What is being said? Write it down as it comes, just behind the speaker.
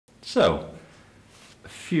So, a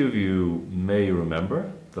few of you may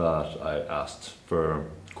remember that I asked for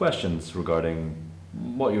questions regarding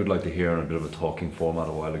what you would like to hear in a bit of a talking format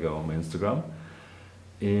a while ago on my Instagram.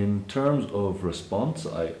 In terms of response,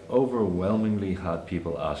 I overwhelmingly had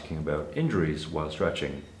people asking about injuries while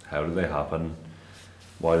stretching. How do they happen?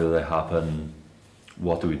 Why do they happen?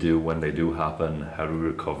 What do we do when they do happen? How do we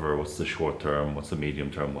recover? What's the short term? What's the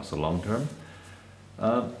medium term? What's the long term?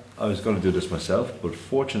 I was going to do this myself, but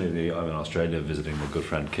fortunately I'm in Australia visiting my good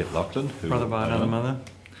friend Kit Laughlin, who brother by another mother,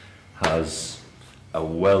 has a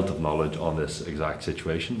wealth of knowledge on this exact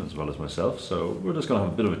situation as well as myself. So we're just going to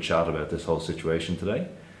have a bit of a chat about this whole situation today,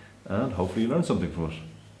 and hopefully you learn something from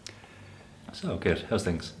it. So Kit, how's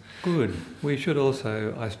things? Good. We should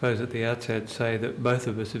also, I suppose, at the outset say that both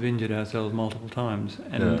of us have injured ourselves multiple times,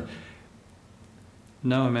 and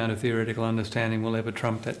no amount of theoretical understanding will ever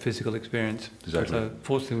trump that physical experience. Exactly. So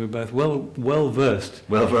fortunately we're both well versed.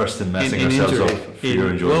 Well versed in messing ourselves injury, up for your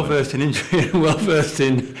enjoyment. Well versed in injury, well versed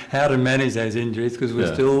in how to manage those injuries, because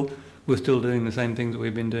we're still doing the same things that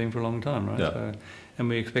we've been doing for a long time, right? Yeah. So, and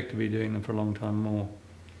we expect to be doing them for a long time more.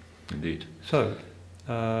 Indeed. So,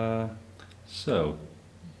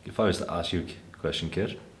 if I was to ask you a question,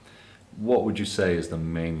 Kit, what would you say is the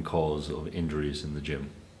main cause of injuries in the gym,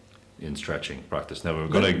 in stretching practice? Now we're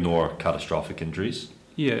going to ignore catastrophic injuries.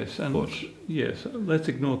 Yes, let's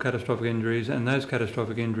ignore catastrophic injuries, and those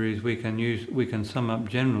catastrophic injuries we can sum up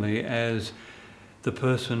generally as the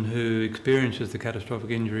person who experiences the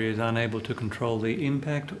catastrophic injury is unable to control the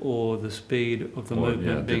impact or the speed of the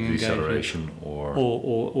movement being engaged deceleration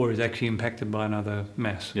or is actually impacted by another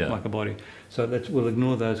mass, like a body. So we'll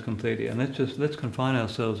ignore those completely, and let's confine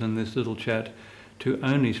ourselves in this little chat to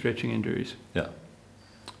only stretching injuries. Yeah.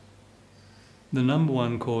 The number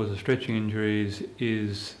one cause of stretching injuries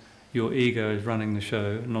is your ego is running the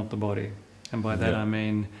show, not the body. And by that I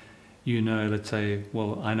mean, let's say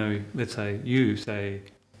you say,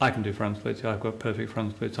 I can do front splits, I've got perfect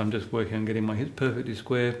front splits, I'm just working on getting my hips perfectly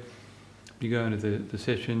square. You go into the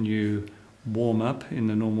session, you warm up in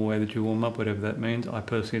the normal way that you warm up, whatever that means. I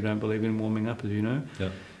personally don't believe in warming up, as you know. Yeah.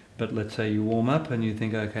 But let's say you warm up and you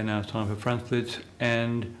think, okay, now it's time for front splits,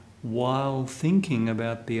 and while thinking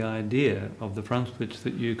about the idea of the front splits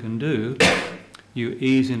that you can do, you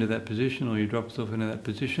ease into that position or you drop yourself into that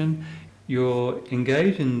position. You're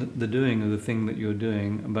engaged in the doing of the thing that you're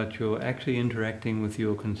doing, but you're actually interacting with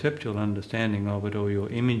your conceptual understanding of it, or your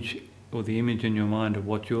image, or the image in your mind of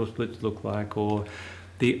what your splits look like, or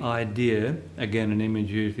the idea, again an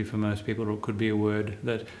image usually for most people, or it could be a word,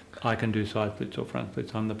 that I can do side splits or front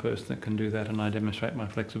splits, I'm the person that can do that and I demonstrate my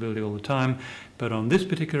flexibility all the time. But on this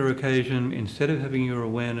particular occasion, instead of having your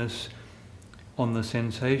awareness on the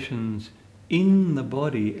sensations in the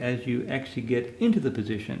body as you actually get into the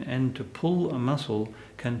position, and to pull a muscle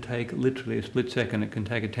can take literally a split second. It can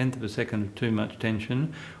take a tenth of a second of too much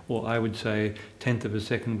tension, or I would say tenth of a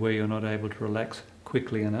second where you're not able to relax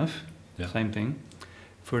quickly enough, same thing,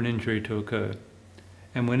 for an injury to occur.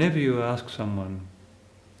 And whenever you ask someone,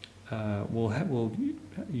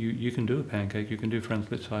 you can do a pancake, you can do front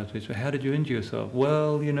split, side splits, but how did you injure yourself?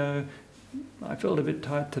 Well, I felt a bit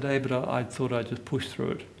tight today, but I thought I'd just push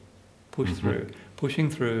through it. Through. Pushing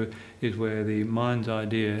through is where the mind's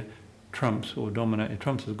idea trumps or dominates.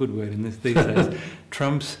 Trumps is a good word in these days.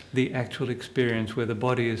 Trumps the actual experience, where the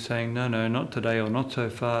body is saying, no, not today, or not so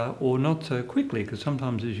far, or not so quickly. Because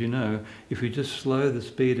sometimes, as you know, if you just slow the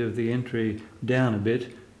speed of the entry down a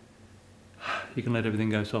bit, you can let everything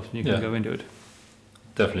go soft and you can go into it.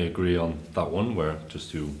 Definitely agree on that one, where,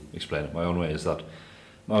 just to explain it my own way, is that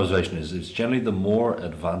my observation is it's generally the more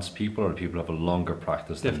advanced people, or people who have a longer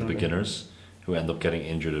practice than the beginners, who end up getting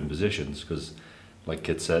injured in positions. Because, like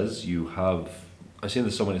Kit says, I've seen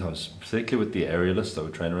this so many times, particularly with the aerialists that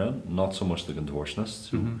would train around, not so much the contortionists,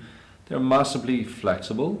 who they're massively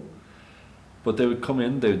flexible, but they would come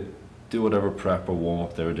in, they'd do whatever prep or warm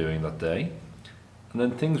up they were doing that day, and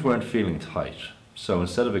then things weren't feeling tight. So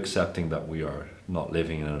instead of accepting that we are not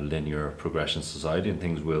living in a linear progression society, and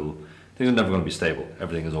things are never going to be stable,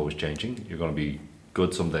 everything is always changing, you're going to be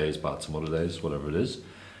good some days, bad some other days, whatever it is,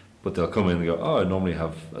 but they'll come in and go, oh, I normally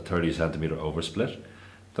have a 30 centimeter oversplit.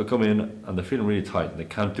 They'll come in and they're feeling really tight and they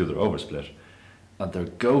can't do their oversplit, and their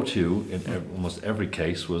go-to in almost every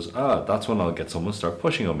case was, that's when I'll get someone start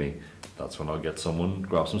pushing on me, that's when I'll get someone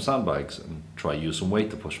grab some sandbags and try use some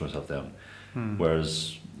weight to push myself down.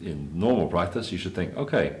 Whereas in normal practice you should think,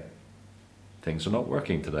 okay, things are not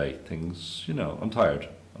working today, I'm tired,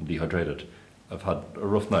 I'm dehydrated, I've had a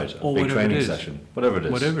rough night, a big training session, whatever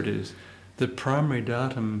it is. The primary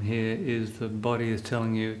datum here is the body is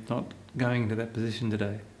telling you it's not going into that position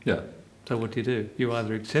today. Yeah. So what do? You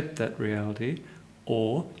either accept that reality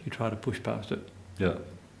or you try to push past it. Yeah.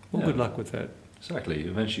 Well, good luck with that. Exactly.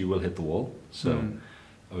 Eventually you will hit the wall. So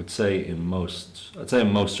I would say in most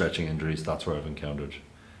stretching injuries, that's where I've encountered.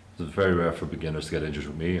 It's very rare for beginners to get injured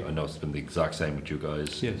with me. I know it's been the exact same with you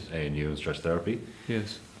guys, yes. A&U and stretch therapy.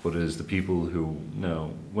 Yes. But it is the people who,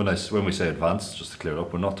 when we say advanced, just to clear it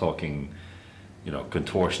up, we're not talking,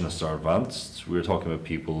 contortionists are advanced. We're talking about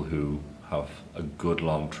people who have a good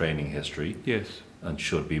long training history. Yes. And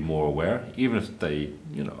should be more aware, even if they,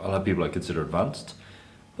 I'll have people I consider advanced,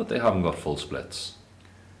 but they haven't got full splits.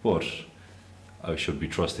 But I should be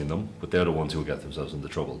trusting them, but they're the ones who will get themselves into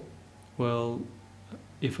trouble. Well,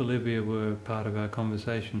 if Olivia were part of our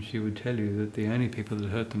conversation, she would tell you that the only people that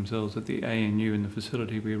hurt themselves at the ANU in the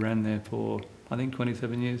facility we ran there for, I think,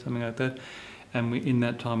 27 years, something like that. And in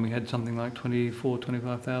that time, we had something like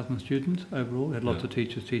 25,000 students overall. We had lots of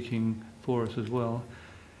teachers teaching for us as well.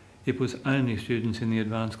 It was only students in the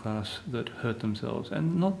advanced class that hurt themselves.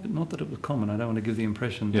 And not that it was common. I don't want to give the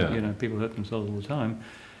impression that, people hurt themselves all the time.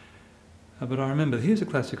 But I remember, here's a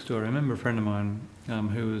classic story. I remember a friend of mine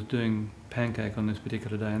who was doing pancake on this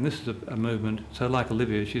particular day, and this is a movement. So like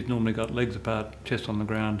Olivia, she's normally got legs apart, chest on the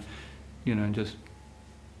ground, just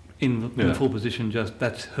in full position,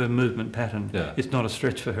 that's her movement pattern. Yeah. It's not a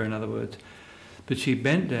stretch for her, in other words. But she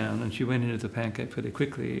bent down and she went into the pancake fairly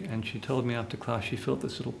quickly, and she told me after class she felt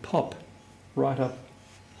this little pop right up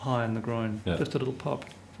high in the groin, just a little pop.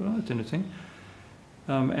 I thought, that's interesting.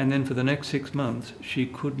 And then for the next 6 months, she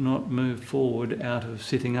could not move forward out of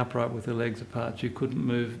sitting upright with her legs apart. She couldn't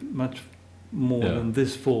move much more than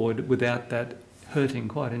this forward without that hurting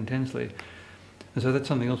quite intensely. And so that's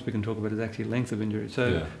something else we can talk about, is actually length of injury.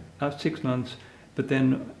 So after 6 months, but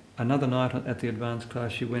then another night at the advanced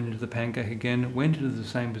class, she went into the pancake again, went into the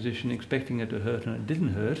same position, expecting it to hurt, and it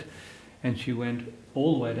didn't hurt. And she went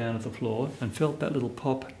all the way down to the floor and felt that little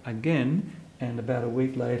pop again. And about a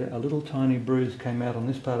week later, a little tiny bruise came out on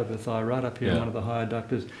this part of her thigh, right up here in one of the higher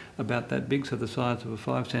adductors, about that big, so the size of a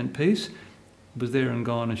 5-cent piece. It was there and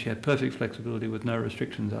gone, and she had perfect flexibility with no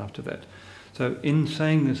restrictions after that. So in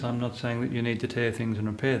saying this, I'm not saying that you need to tear things and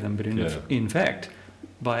repair them, but in fact,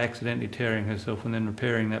 by accidentally tearing herself and then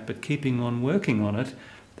repairing that, but keeping on working on it,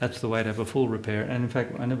 that's the way to have a full repair. And in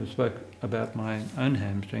fact, I never spoke about my own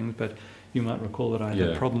hamstrings, but you might recall that I had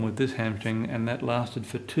a problem with this hamstring, and that lasted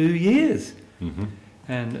for 2 years. Mm-hmm.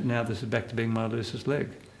 And now this is back to being my loosest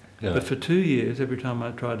leg. Yeah. But for 2 years, every time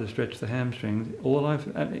I tried to stretch the hamstrings, all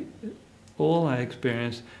I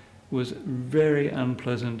experienced was very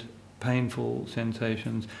unpleasant, painful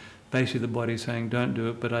sensations. Basically the body saying, don't do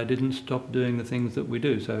it, but I didn't stop doing the things that we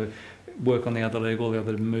do. So work on the other leg, all the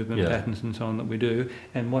other movement patterns and so on that we do.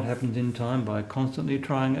 And what happens in time, by constantly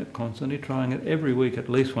trying it every week, at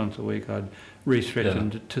least once a week, I'd re-stretch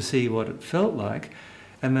them to see what it felt like.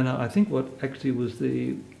 And then I think what actually was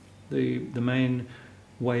the main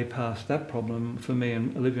way past that problem for me,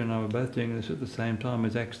 and Olivia and I were both doing this at the same time,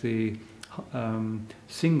 is actually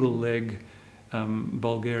single leg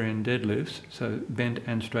Bulgarian deadlifts, so bent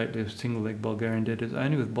and straight lifts, single leg Bulgarian deadlifts,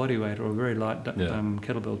 only with body weight or a very light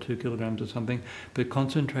kettlebell, 2 kilograms or something, but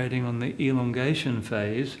concentrating on the elongation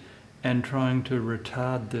phase and trying to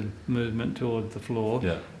retard the movement towards the floor,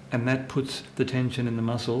 and that puts the tension in the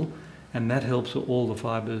muscle. And that helps all the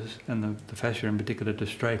fibres and the fascia in particular to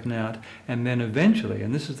straighten out. And then eventually,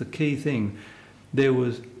 and this is the key thing, there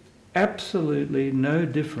was absolutely no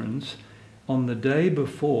difference on the day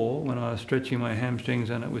before when I was stretching my hamstrings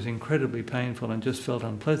and it was incredibly painful and just felt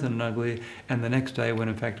unpleasant and ugly, and the next day when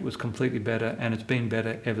in fact it was completely better, and it's been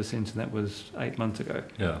better ever since, and that was 8 months ago.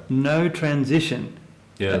 Yeah. No transition.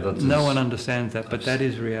 Yeah, no one understands that, but that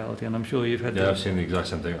is reality, and I'm sure you've had that. Yeah, I've seen the exact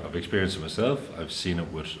same thing. I've experienced it myself. I've seen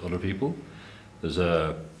it with other people. There's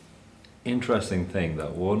a interesting thing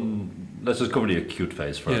that let's just cover the acute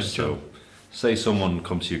phase first. Yeah, sure. So, say someone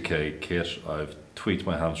comes to you, Kit, I've tweaked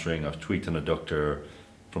my hamstring, I've tweaked an adductor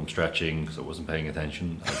from stretching because I wasn't paying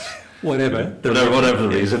attention. Whatever the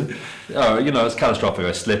reason. It's catastrophic.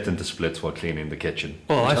 I slipped into splits while cleaning the kitchen.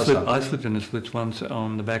 Well, I slipped into splits once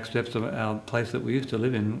on the back steps of our place that we used to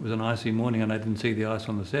live in. It was an icy morning and I didn't see the ice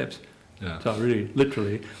on the steps. Yeah. So I really,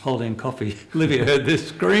 literally, holding coffee, Olivia heard this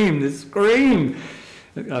scream.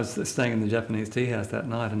 I was staying in the Japanese tea house that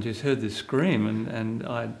night and just heard this scream, and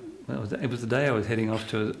it was the day I was heading off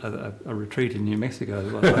to a retreat in New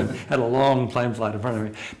Mexico. I had a long plane flight in front of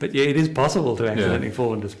me. But yeah, it is possible to accidentally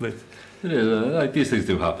fall into splits. It is. These things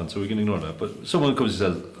do happen, so we can ignore that. But someone comes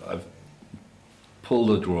and says, I've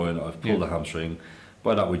pulled a groin, I've pulled a hamstring.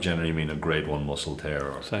 By that we generally mean a grade 1 muscle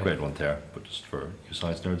tear or grade 1 tear, but just for you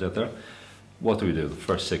science nerds out there. what do we do the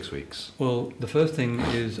first 6 weeks? Well, the first thing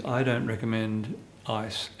is I don't recommend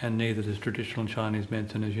ice, and neither does traditional Chinese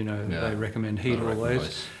medicine, as you know. Yeah. They recommend heat always.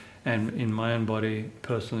 Ice. And in my own body,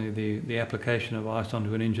 personally, the application of ice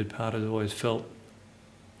onto an injured part has always felt,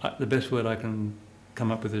 the best word I can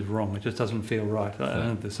come up with is wrong. It just doesn't feel right. I don't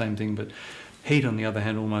know the same thing, but heat, on the other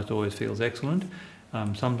hand, almost always feels excellent.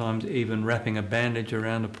 Sometimes even wrapping a bandage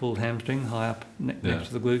around a pulled hamstring high up next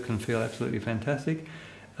to the glute can feel absolutely fantastic.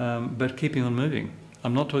 But keeping on moving.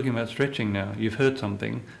 I'm not talking about stretching now. You've heard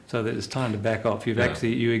something, so that it's time to back off.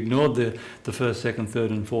 You ignored the first, second, third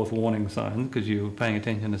and fourth warning signs because you were paying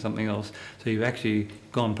attention to something else. So you've actually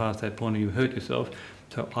gone past that point and you've hurt yourself.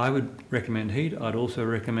 So I would recommend heat. I'd also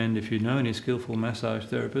recommend, if you know any skillful massage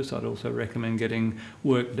therapists, I'd also recommend getting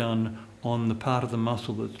work done on the part of the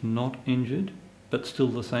muscle that's not injured, but still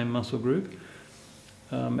the same muscle group.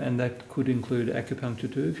 And that could include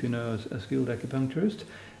acupuncture too, if you know a skilled acupuncturist.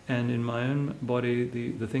 And in my own body,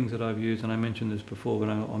 the things that I've used, and I mentioned this before, but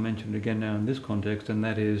I'll mention it again now in this context, and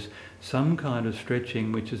that is some kind of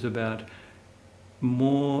stretching which is about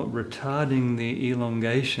more retarding the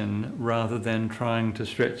elongation rather than trying to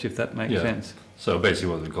stretch, if that makes sense. So basically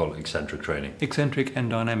what we call eccentric training. Eccentric and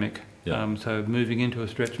dynamic. Yeah. So moving into a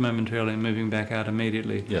stretch momentarily and moving back out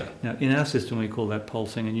immediately. Yeah. Now, in our system, we call that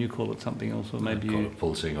pulsing, and you call it something else, or maybe call you it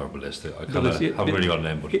pulsing or ballistic. I haven't really got a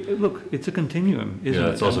name, but look, it's a continuum, isn't it?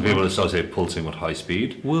 It's also people associate pulsing with high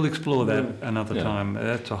speed. We'll explore that another time.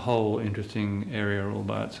 That's a whole interesting area all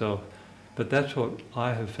by itself. But that's what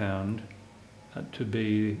I have found to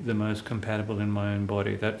be the most compatible in my own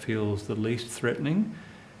body. That feels the least threatening.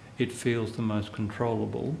 It feels the most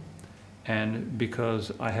controllable. And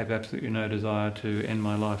because I have absolutely no desire to end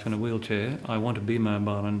my life in a wheelchair, I want to be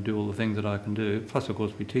mobile and do all the things that I can do. Plus, of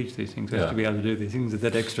course, we teach these things. I have to be able to do these things with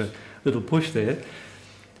that extra little push there.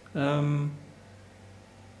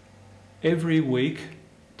 Every week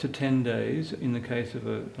to 10 days, in the case of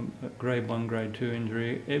a grade 1, grade 2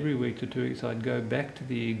 injury, every week to 2 weeks, I'd go back to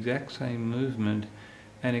the exact same movement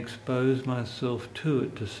and expose myself to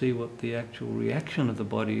it to see what the actual reaction of the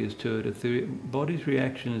body is to it. If the body's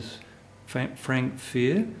reaction is frank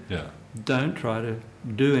fear, don't try to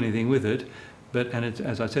do anything with it. And it's,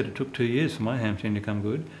 as I said, it took 2 years for my hamstring to come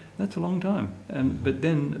good. That's a long time. But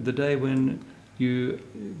then the day when you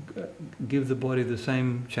give the body the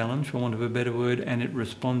same challenge, for want of a better word, and it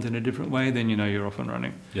responds in a different way, then you know you're off and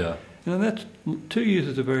running. Yeah. You know, that's 2 years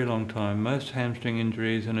is a very long time. Most hamstring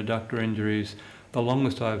injuries and adductor injuries, the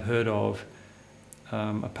longest I've heard of,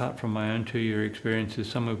 apart from my own 2-year experience, is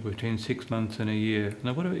somewhere between 6 months and a year.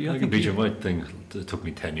 Now, what about you? I can beat your weight thing. It took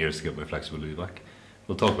me 10 years to get my flexibility back.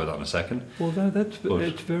 We'll talk about that in a second. Well, no,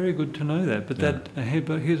 it's very good to know that. But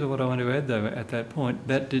but here's what I want to add, though. At that point,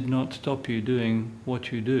 that did not stop you doing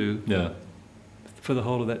what you do. For the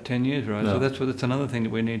whole of that 10 years, right? No. So that's another thing that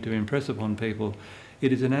we need to impress upon people.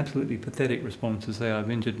 It is an absolutely pathetic response to say, I've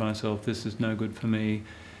injured myself, this is no good for me,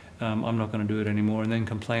 I'm not going to do it anymore, and then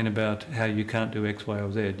complain about how you can't do X, Y,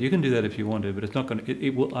 or Z. You can do that if you want to, but it's not going to,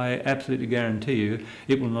 it will, I absolutely guarantee you,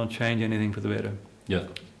 it will not change anything for the better. Yeah.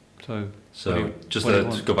 So just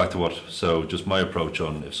to go back to just my approach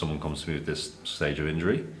on if someone comes to me with this stage of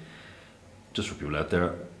injury, just for people out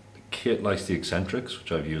there, Kit likes the eccentrics,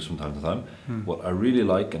 which I've used from time to time. What I really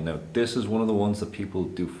like, and now this is one of the ones that people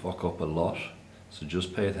do fuck up a lot, so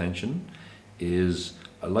just pay attention, is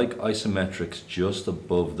I like isometrics just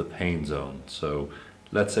above the pain zone. So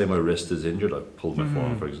let's say my wrist is injured, I've pulled my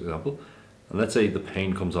forearm for example, and let's say the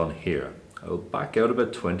pain comes on here. I'll back out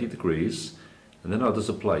about 20 degrees, and then I'll just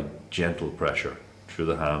apply gentle pressure through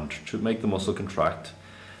the hand to make the muscle contract.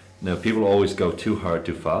 Now people always go too hard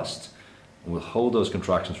too fast, and we'll hold those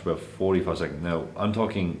contractions for about 45 seconds. Now I'm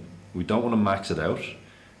talking, we don't want to max it out.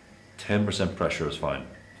 10% pressure is fine,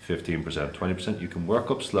 15%, 20%. You can work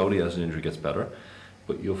up slowly as the injury gets better,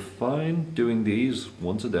 but you'll find doing these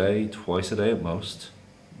once a day, twice a day at most,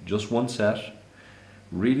 just one set,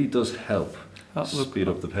 really does help speed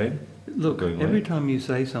up the pain. Look, every time you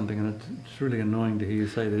say something, and it's really annoying to hear you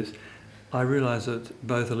say this, I realise that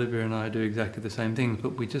both Olivia and I do exactly the same things,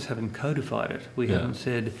 but we just haven't codified it. We haven't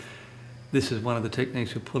said, this is one of the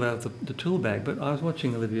techniques we pull out of the tool bag. But I was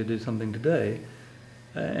watching Olivia do something today,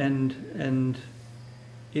 and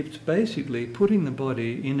it's basically putting the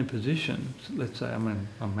body in a position, let's say,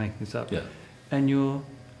 I'm making this up, and you're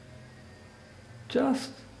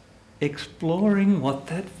just exploring what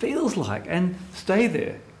that feels like, and stay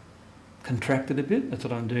there. Contract it a bit, that's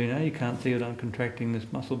what I'm doing now. You can't see it, I'm contracting this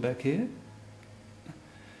muscle back here.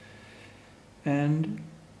 And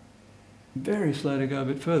very slow to go a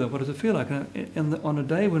bit further. What does it feel like? And on a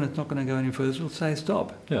day when it's not going to go any further, it'll say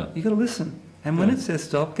stop. Yeah. You've got to listen. And when it says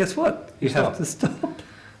stop, guess what? You have to stop.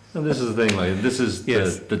 And this is the thing, like, this is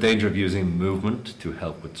Yes. the danger of using movement to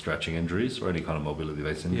help with stretching injuries or any kind of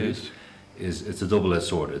mobility-based injuries. Yes. It's a double-edged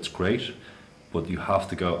sword. It's great, but you have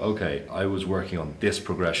to go, okay, I was working on this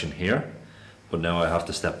progression here, but now I have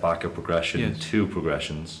to step back a progression, Yes. 2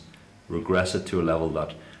 progressions, regress it to a level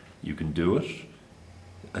that you can do it,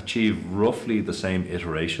 achieve roughly the same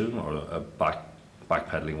iteration or a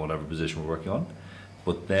backpedaling, whatever position we're working on,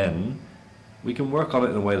 but then we can work on it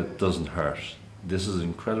in a way that doesn't hurt. This is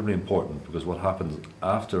incredibly important because what happens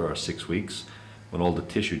after our 6 weeks, when all the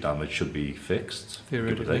tissue damage should be fixed,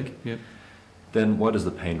 Theoretically, yep. then why does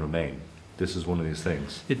the pain remain? This is one of these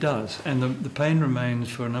things. It does, and the pain remains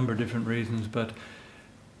for a number of different reasons, but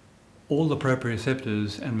all the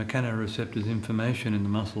proprioceptors and mechanoreceptors information in the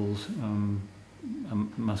muscles,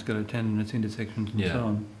 musculotendinous intersections and so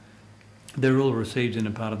on, they're all received in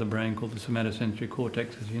a part of the brain called the somatosensory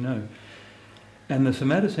cortex, as you know. And the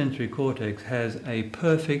somatosensory cortex has a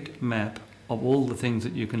perfect map of all the things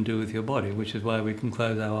that you can do with your body, which is why we can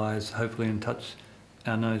close our eyes, hopefully, and touch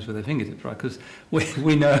our nose with our fingertips, right? Because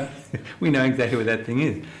we know exactly what that thing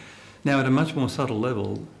is. Now, at a much more subtle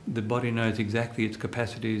level, the body knows exactly its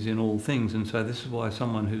capacities in all things, and so this is why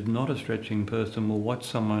someone who's not a stretching person will watch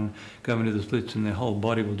someone go into the splits and their whole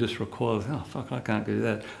body will just recoil, oh, fuck, I can't do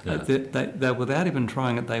that. Yeah. They, without even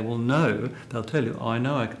trying it, they will know, they'll tell you, oh, I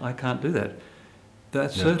know I can't do that.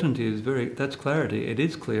 That certainty is that's clarity. It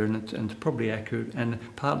is clear and it's probably accurate, and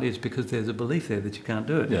partly it's because there's a belief there that you can't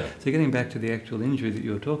do it. Yeah. So getting back to the actual injury that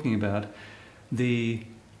you're talking about,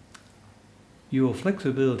 your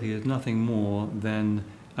flexibility is nothing more than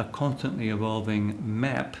a constantly evolving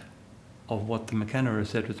map of what the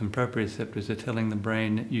mechanoreceptors and proprioceptors are telling the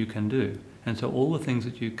brain you can do. And so all the things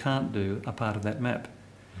that you can't do are part of that map.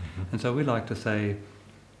 Mm-hmm. And so we like to say,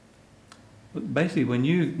 basically, when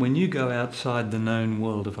you go outside the known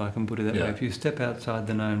world, if I can put it that way, if you step outside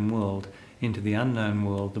the known world into the unknown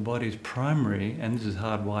world, the body's primary, and this is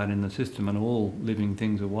hardwired in the system, and all living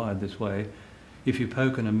things are wired this way, if you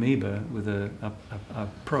poke an amoeba with a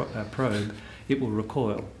probe, it will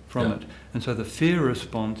recoil from it. And so the fear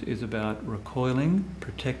response is about recoiling,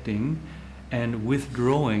 protecting, and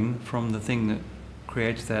withdrawing from the thing that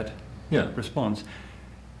creates that response.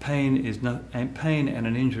 Pain and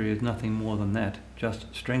an injury is nothing more than that, just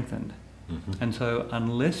strengthened. Mm-hmm. And so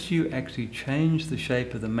unless you actually change the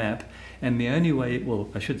shape of the map, and the only way, well,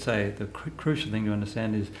 I should say the crucial thing to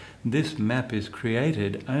understand is this map is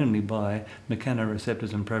created only by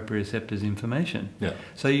mechanoreceptors and proprioceptors information. Yeah.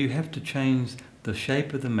 So you have to change the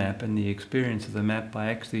shape of the map and the experience of the map by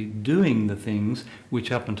actually doing the things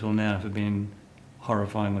which up until now have been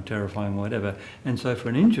horrifying or terrifying or whatever. And so for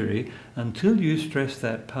an injury, until you stress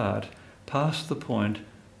that part past the point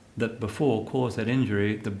that before caused that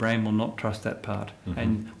injury, the brain will not trust that part. Mm-hmm.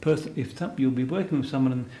 And you'll be working with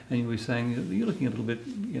someone and you'll be saying, you're looking a little bit,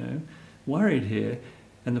 worried here,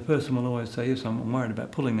 and the person will always say, yes, I'm worried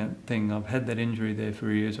about pulling that thing. I've had that injury there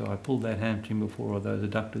for years, or I pulled that hamstring before, or those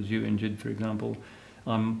adductors you injured, for example.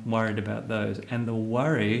 I'm worried about those. And the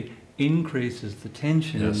worry increases the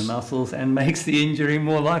tension in the muscles and makes the injury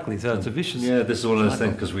more likely. So it's a vicious cycle. This is one of those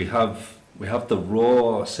things, because we have the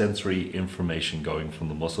raw sensory information going from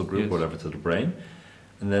the muscle group, whatever, to the brain,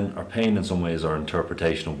 and then our pain in some ways our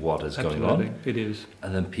interpretation of what is going on. It is.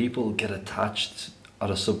 And then people get attached at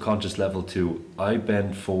a subconscious level to, I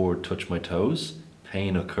bend forward, touch my toes,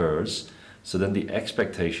 pain occurs. So then the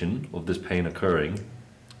expectation of this pain occurring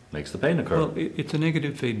makes the pain occur. Well, it's a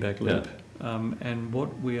negative feedback loop. And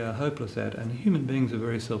what we are hopeless at, and human beings are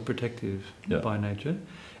very self-protective by nature,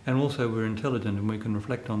 and also we're intelligent and we can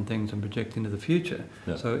reflect on things and project into the future.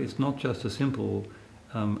 So it's not just a single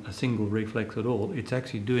reflex at all. It's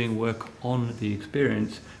actually doing work on the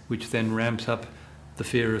experience, which then ramps up the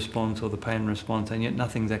fear response or the pain response, and yet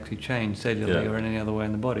nothing's actually changed cellularly or in any other way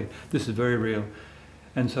in the body. This is very real.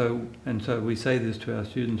 And so we say this to our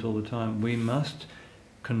students all the time. We must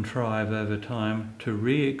contrive over time to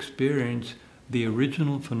re-experience the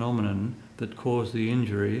original phenomenon that caused the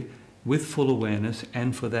injury with full awareness,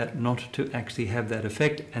 and for that not to actually have that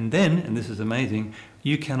effect. And then, and this is amazing,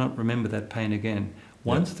 you cannot remember that pain again.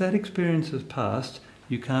 Once that experience has passed,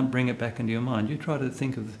 you can't bring it back into your mind. You try to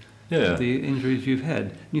think of the injuries you've had,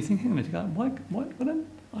 and you think, hang on a minute,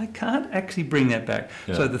 I can't actually bring that back.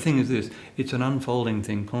 So the thing is this, it's an unfolding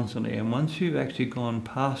thing constantly, and once you've actually gone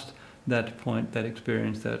past that point, that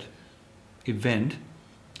experience, that event,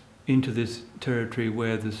 into this territory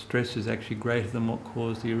where the stress is actually greater than what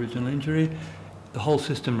caused the original injury, the whole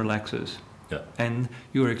system relaxes. And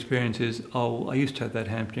your experience is, oh, I used to have that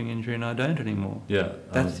hamstring injury and I don't anymore.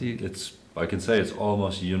 It's I can say it's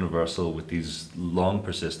almost universal with these long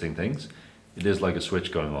persisting things. It is like a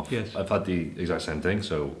switch going off. Yes. I've had the exact same thing.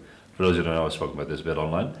 So for those who don't know, I've spoken about this a bit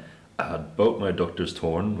online. I had both my adductors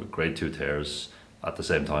torn with grade 2 tears at the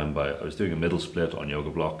same time. I was doing a middle split on yoga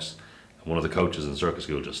blocks, and one of the coaches in circus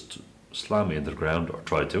school just slammed me into the ground, or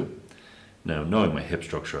tried to. Now, knowing my hip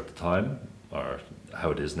structure at the time, or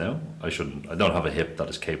how it is now, I don't have a hip that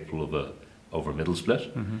is capable of a over middle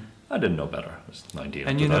split. I didn't know better. I was 19.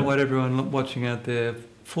 And you know what, everyone watching out there,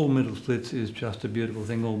 full middle splits is just a beautiful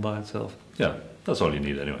thing all by itself. Yeah, that's all you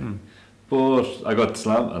need anyway. But I got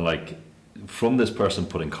slammed, and like from this person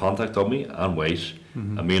putting contact on me and weight,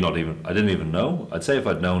 and me I didn't even know. I'd say if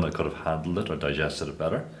I'd known, I could have handled it or digested it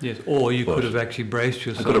better. Yes, or you could have actually braced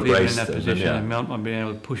yourself even in that position, and might have been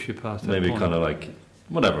able to push you past that maybe point. Kind of like,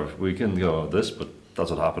 whatever, we can go with this, but that's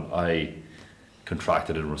what happened. I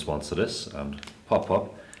contracted in response to this, and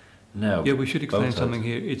pop. Now, yeah, we should explain something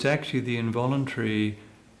here. It's actually the involuntary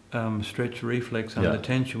stretch reflex under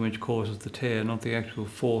tension which causes the tear, not the actual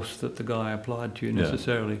force that the guy applied to you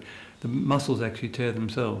necessarily. The muscles actually tear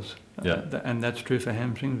themselves. And that's true for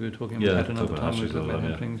hamstrings. We were talking about that another time. We were talking about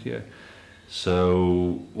hamstrings,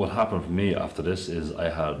 So what happened for me after this is I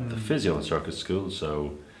had the physio in circuit school.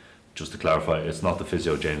 So just to clarify, it's not the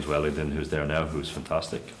physio James Wellington who's there now, who's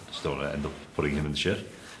fantastic. I just don't want to end up putting him in the shit.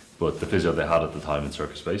 But the physio they had at the time in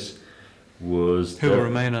circus space was... Who will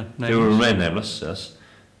remain nameless, yes.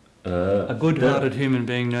 A good-hearted human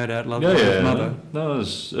being, no doubt, loved his mother. No, it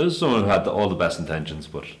was someone who had all the best intentions,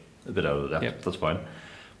 but a bit out of depth. That's fine.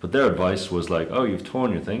 But their advice was like, oh, you've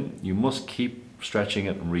torn your thing, you must keep stretching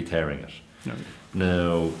it and re-tearing it. No.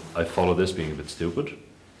 Now, I followed this being a bit stupid,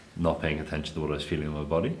 not paying attention to what I was feeling in my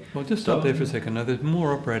body. Well, just stop there for a second. Now, there's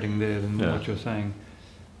more operating there than what you're saying.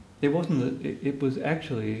 It wasn't that, it was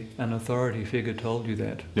actually an authority figure told you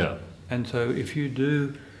that. Yeah. And so if you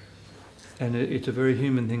do, and it's a very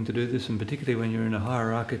human thing to do this, and particularly when you're in a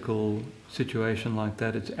hierarchical situation like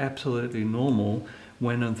that, it's absolutely normal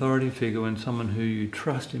when an authority figure, when someone who you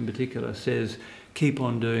trust in particular says, keep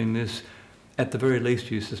on doing this, at the very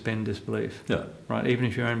least you suspend disbelief. Yeah. Right? Even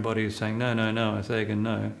if your own body is saying, no, I say again,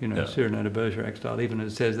 no, Cyrano de Bergerac style, even if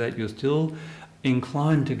it says that, you're still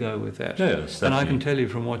inclined to go with that. Yes, and I can tell you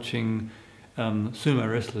from watching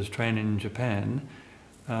sumo wrestlers train in Japan,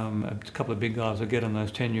 a couple of big guys will get on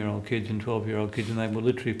those 10-year-old kids and 12-year-old kids, and they will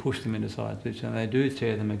literally push them into side splits, and they do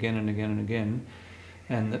tear them again and again and again.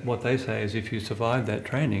 And what they say is, if you survive that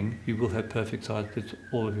training, you will have perfect side splits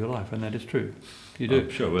all of your life, and that is true. You do.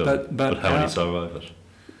 Sure will. But how many survive it?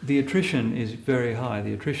 The attrition is very high.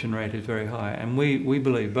 The attrition rate is very high, and we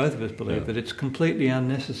believe, both of us believe, that it's completely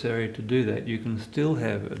unnecessary to do that. You can still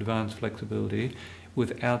have advanced flexibility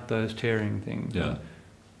without those tearing things. Yeah,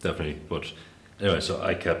 definitely. But anyway, so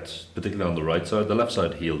I kept, particularly on the right side, the left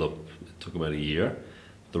side healed up. It took about a year.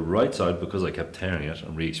 The right side, because I kept tearing it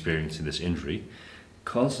and re-experiencing this injury,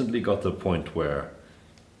 constantly got to the point where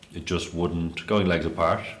it just wouldn't, going legs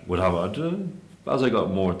apart, would have, as I got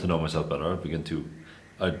more to know myself better, I'd begin to,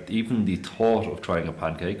 even the thought of trying a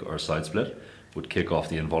pancake or a side split would kick off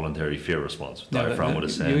the involuntary fear response. Diaphragm would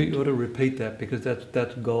ascend. You ought to repeat that, because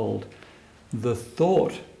that's gold. The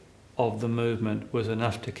thought of the movement was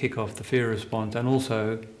enough to kick off the fear response, and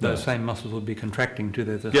also those same muscles would be contracting too.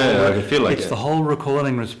 I can feel like it's the whole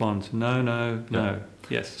recoiling response. No.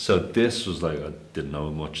 Yes. So this was like, I didn't know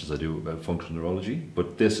as much as I do about functional neurology,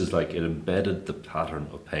 but this is like, it embedded the pattern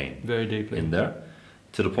of pain very deeply in there,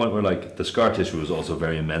 to the point where like the scar tissue was also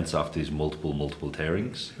very immense after these multiple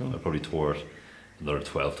tearings. Sure. I probably tore it another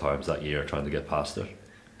 12 times that year trying to get past it.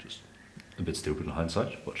 Just a bit stupid in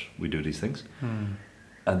hindsight, but we do these things.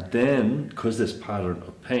 And then, because this pattern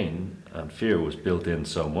of pain and fear was built in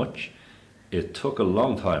so much, it took a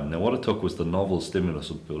long time. Now what it took was the novel stimulus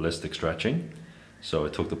of ballistic stretching. So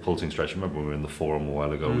it took the pulsing stretch. Remember when we were in the forum a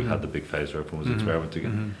while ago, we had the big phase where everyone was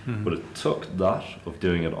experimenting. But it took that, of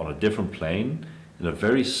doing it on a different plane, in a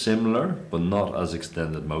very similar but not as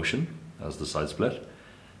extended motion as the side split,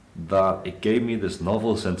 that it gave me this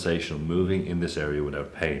novel sensation of moving in this area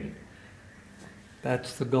without pain.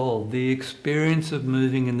 That's the goal. The experience of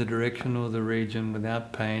moving in the direction or the region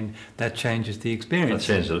without pain, that changes the experience.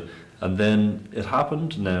 That changed it. And then it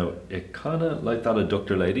happened. Now, it kind of, like that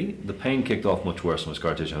adductor lady, the pain kicked off much worse on my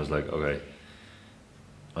scar tissue. I was like, okay,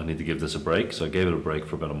 I need to give this a break. So I gave it a break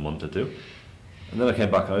for about a month or two. And then I came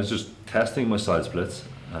back and I was just testing my side splits.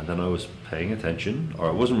 And then I was paying attention, or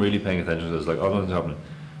I wasn't really paying attention. I was like, oh, nothing's happening.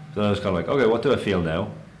 Then I was kind of like, okay, what do I feel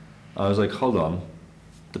now? I was like, hold on,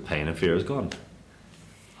 the pain and fear is gone.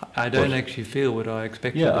 I don't actually feel what I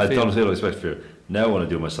expected Yeah, to I feel. don't feel I expect to feel. Now when I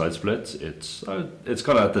do my side splits, it's kind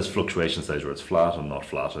of at this fluctuation stage where it's flat and not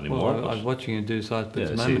flat anymore. Well, I was watching you do side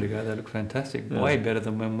splits a moment ago. They look fantastic. Yeah. Way better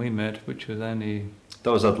than when we met, which was only...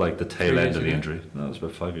 That was at like the tail end of the ago? injury. No, it was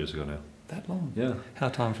about 5 years ago now. That long? Yeah. How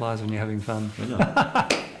time flies when you're having fun. I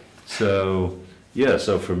know. So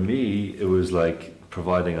for me, it was like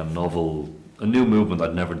providing a new movement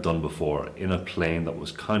I'd never done before in a plane that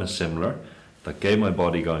was kind of similar, that gave my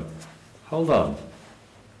body going, hold on.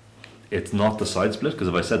 It's not the side split, because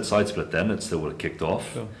if I said side split then, it still would have kicked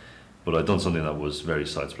off. Sure. But I'd done something that was very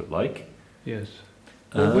side split-like. Yes.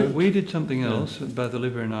 Well, we did something else, both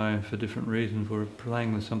Olivia and I, for different reasons, were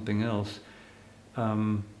playing with something else.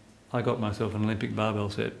 I got myself an Olympic barbell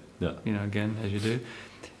set, again, as you do.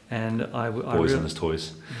 And Boys and his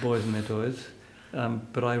toys. Boys and their toys.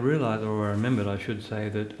 But I realised, or I remembered, I should say,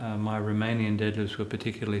 that my Romanian deadlifts were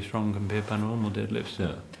particularly strong compared to normal deadlifts.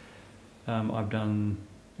 Yeah. I've done,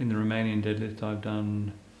 in the Romanian deadlift, I've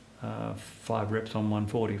done 5 reps on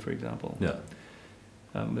 140, for example. Yeah.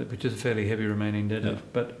 Which is a fairly heavy Romanian deadlift.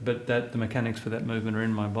 Yeah. But the mechanics for that movement are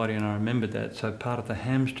in my body, and I remembered that. So part of the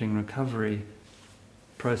hamstring recovery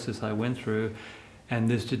process I went through, and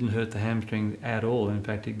this didn't hurt the hamstring at all. In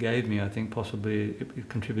fact, it gave me, I think, possibly it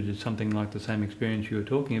contributed something like the same experience you were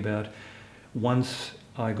talking about. Once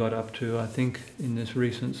I got up to, I think, in this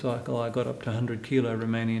recent cycle, I got up to 100 kilo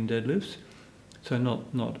Romanian deadlifts. So not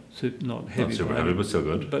heavy, Not super heavy, but still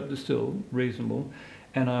good. But still reasonable.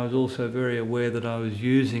 And I was also very aware that I was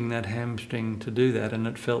using that hamstring to do that, and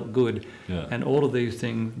it felt good. Yeah. And all of these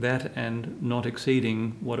things, that and not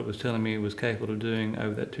exceeding what it was telling me it was capable of doing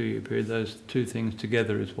over that 2-year period, those two things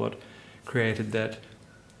together is what created that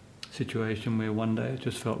situation where one day it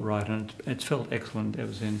just felt right, and it's felt excellent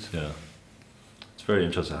ever since. Yeah. It's very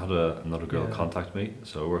interesting. I had another girl contact me.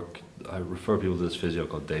 So I refer people to this physio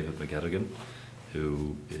called David McGettigan,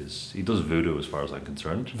 he does voodoo as far as I'm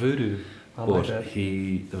concerned. Voodoo? I like that.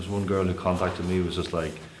 There was one girl who contacted me who was just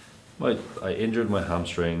like, I injured my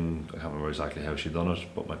hamstring. I can't remember exactly how she'd done it,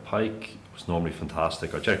 but my pike was normally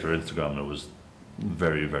fantastic. I checked her Instagram and it was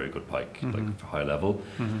very, very good pike, like for high level.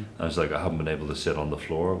 And I was like, I haven't been able to sit on the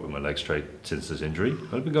floor with my legs straight since this injury. It's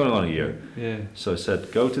been going on a year. Yeah. So I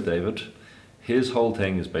said, go to David. His whole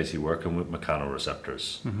thing is basically working with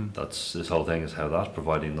mechanoreceptors. That's his whole thing, is how that's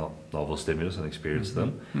providing novel stimulus and experience to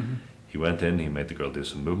them. He went in, he made the girl do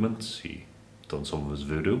some movements, he done some of his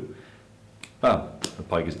voodoo. Bam, the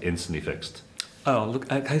pike is instantly fixed. Oh,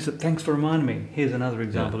 look, okay, so thanks for reminding me. Here's another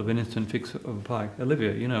example of an instant fix of a pike.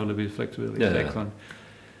 Olivia, Olivia's flexibility is excellent.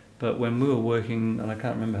 But when we were working, and I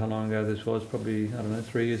can't remember how long ago this was, probably,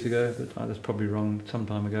 3 years ago, but that's probably wrong, some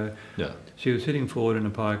time ago. Yeah. She was sitting forward in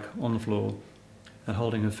a pike on the floor and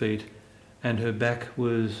holding her feet, and her back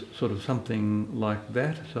was sort of something like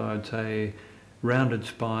that, so I'd say rounded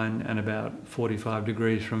spine and about 45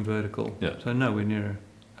 degrees from vertical. Yeah. So nowhere near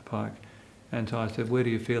a pike. And so I said, where do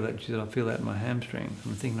you feel that? She said, I feel that in my hamstring.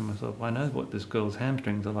 I'm thinking to myself, I know what this girl's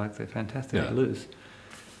hamstrings are like. They're fantastically loose.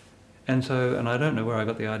 And so, and I don't know where I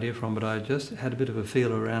got the idea from, but I just had a bit of a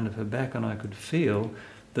feel around of her back, and I could feel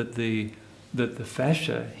that the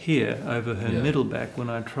fascia here over her middle back, when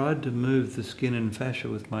I tried to move the skin and fascia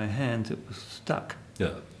with my hands, it was stuck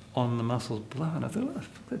on the muscles below. And I thought, oh,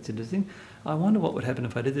 that's interesting. I wonder what would happen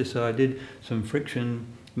if I did this. So I did some friction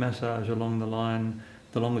massage along the line,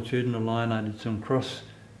 the longitudinal line. I did some cross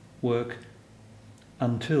work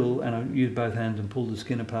and I used both hands and pulled the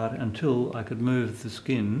skin apart until I could move the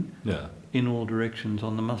skin in all directions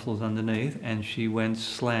on the muscles underneath, and she went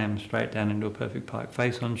slam straight down into a perfect pike,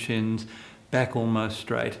 face on shins, back almost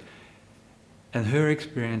straight. And her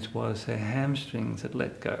experience was her hamstrings had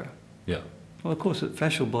let go. Yeah. Well, of course, the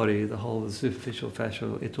fascial body, the whole superficial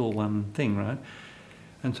fascial, it's all one thing, right?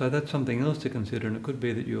 And so that's something else to consider, and it could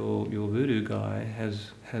be that your voodoo guy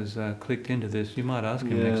has clicked into this. You might ask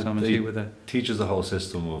him next time and see whether... teaches the whole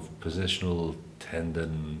system of positional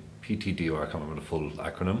tendon, PTD, or I can't remember the full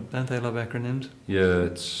acronym. Don't they love acronyms? Yeah,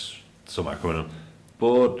 it's some acronym.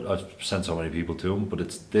 But I've sent so many people to him, but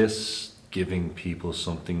it's this giving people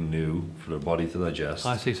something new for their body to digest.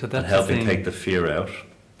 I see, so that's and helping take the fear out.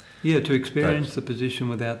 Yeah, to experience the position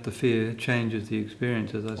without the fear changes the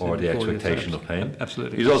experience, as I said. Or the expectation of pain.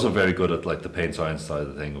 Absolutely. He's also very good at like the pain science side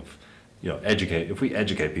of the thing of, if we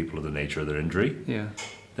educate people of the nature of their injury,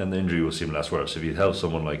 then the injury will seem less worse. If you tell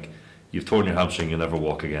someone like, you've torn your hamstring, you'll never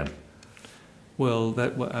walk again. Well,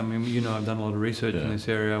 I've done a lot of research in this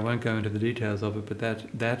area. I won't go into the details of it, but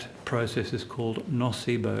that process is called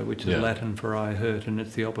nocebo, which is Latin for I hurt, and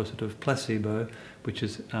it's the opposite of placebo, which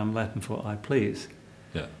is Latin for I please.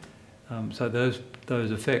 Yeah. So those those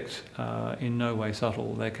effects are in no way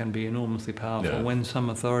subtle. They can be enormously powerful. Yeah. When some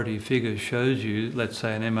authority figure shows you, let's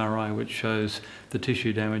say an MRI which shows the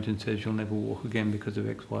tissue damage and says you'll never walk again because of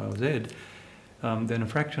X, Y or Z, then a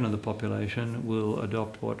fraction of the population will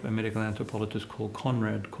adopt what a medical anthropologist called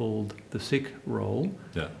Conrad called the sick role,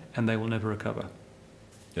 Yeah. and they will never recover.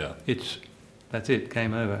 Yeah. That's it,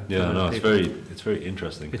 game over. Yeah, no, it's very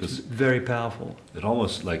interesting It's because very powerful. it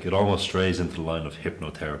almost strays into the line of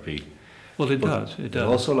hypnotherapy. Well, it But does. It does.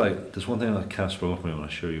 Also, like, there's one thing that can't sprung up with me, and I'm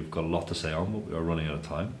sure you've got a lot to say on, but we are running out of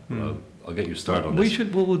time. But I'll get you started on this.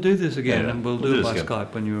 We'll do this again, Yeah, and we'll we'll do it do by this again.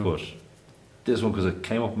 Skype when you're. But this one, because it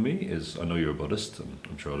came up with me, is I know you're a Buddhist, and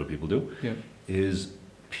I'm sure other people do. Yeah. Is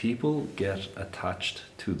people get attached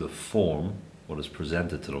to the form, what is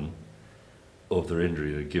presented to them, of their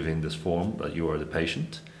injury. They're giving this form that you are the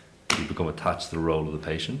patient. You become attached to the role of the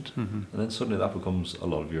patient, and then suddenly that becomes a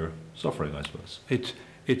lot of your suffering, I suppose.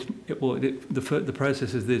 The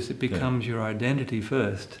process is this: it becomes your identity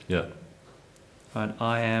first. Yeah. Right?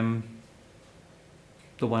 I am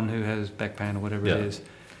the one who has back pain or whatever it is,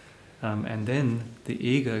 and then the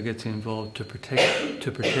ego gets involved to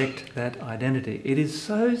protect that identity. It is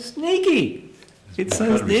so sneaky. It's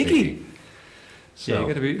so sneaky. So, Yeah, you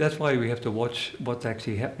got to be. That's why we have to watch what's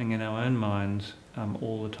actually happening in our own minds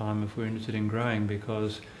all the time if we're interested in growing,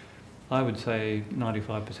 because I would say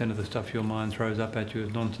 95% of the stuff your mind throws up at you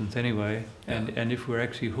is nonsense anyway. And if we're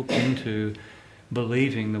actually hooked into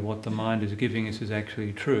believing that what the mind is giving us is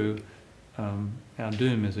actually true, our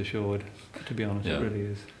doom is assured. To be honest, it really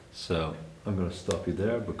is. So I'm going to stop you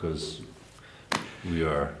there because we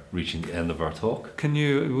are reaching the end of our talk. Can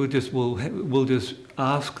you? We'll just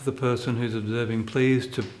ask the person who's observing, please,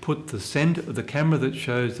 to put the camera that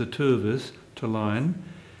shows the two of us to line.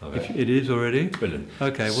 Okay. If it is already. Brilliant.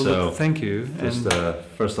 Okay. Well, So, look, thank you. Just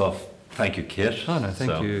first off, thank you, Kit. Oh no,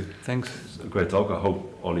 thank you. Thanks. It's a great talk. I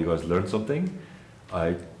hope all you guys learned something.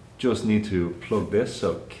 I just need to plug this.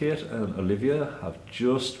 So Kit and Olivia have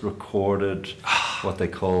just recorded what they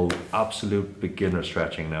call absolute beginner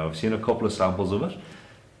stretching. Now I've seen a couple of samples of it,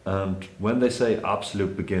 and when they say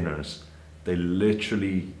absolute beginners, they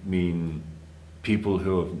literally mean people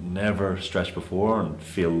who have never stretched before and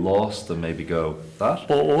feel lost and maybe go, that?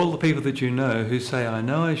 Or all the people that you know who say, I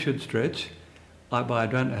know I should stretch, but I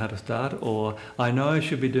don't know how to start, or I know I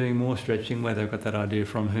should be doing more stretching, where they've got that idea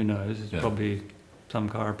from, who knows, it's probably some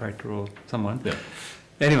chiropractor or someone. Yeah.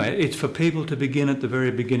 Anyway, it's for people to begin at the very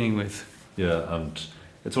beginning with. Yeah, and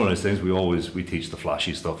it's one of those things we teach the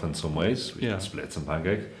flashy stuff in some ways, splits and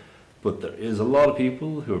pancakes. But there is a lot of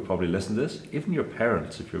people who are probably listening to this, even your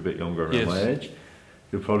parents, if you're a bit younger around my age,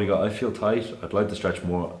 who probably go, I feel tight, I'd like to stretch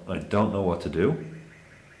more, I don't know what to do.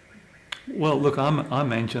 Well, look,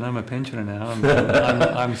 I'm ancient, I'm a pensioner now,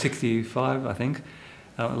 I'm 65, I think,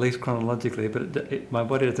 at least chronologically, but my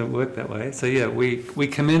body doesn't work that way. So yeah, we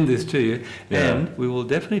commend this to you, and we will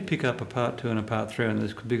definitely pick up a part 2 and a part 3 on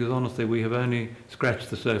this, because honestly we have only scratched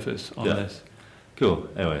the surface on this. Cool.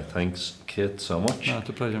 Anyway, thanks Kit so much. No, it's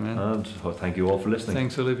a pleasure, man. And thank you all for listening.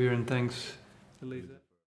 Thanks Olivia, and thanks Elisa.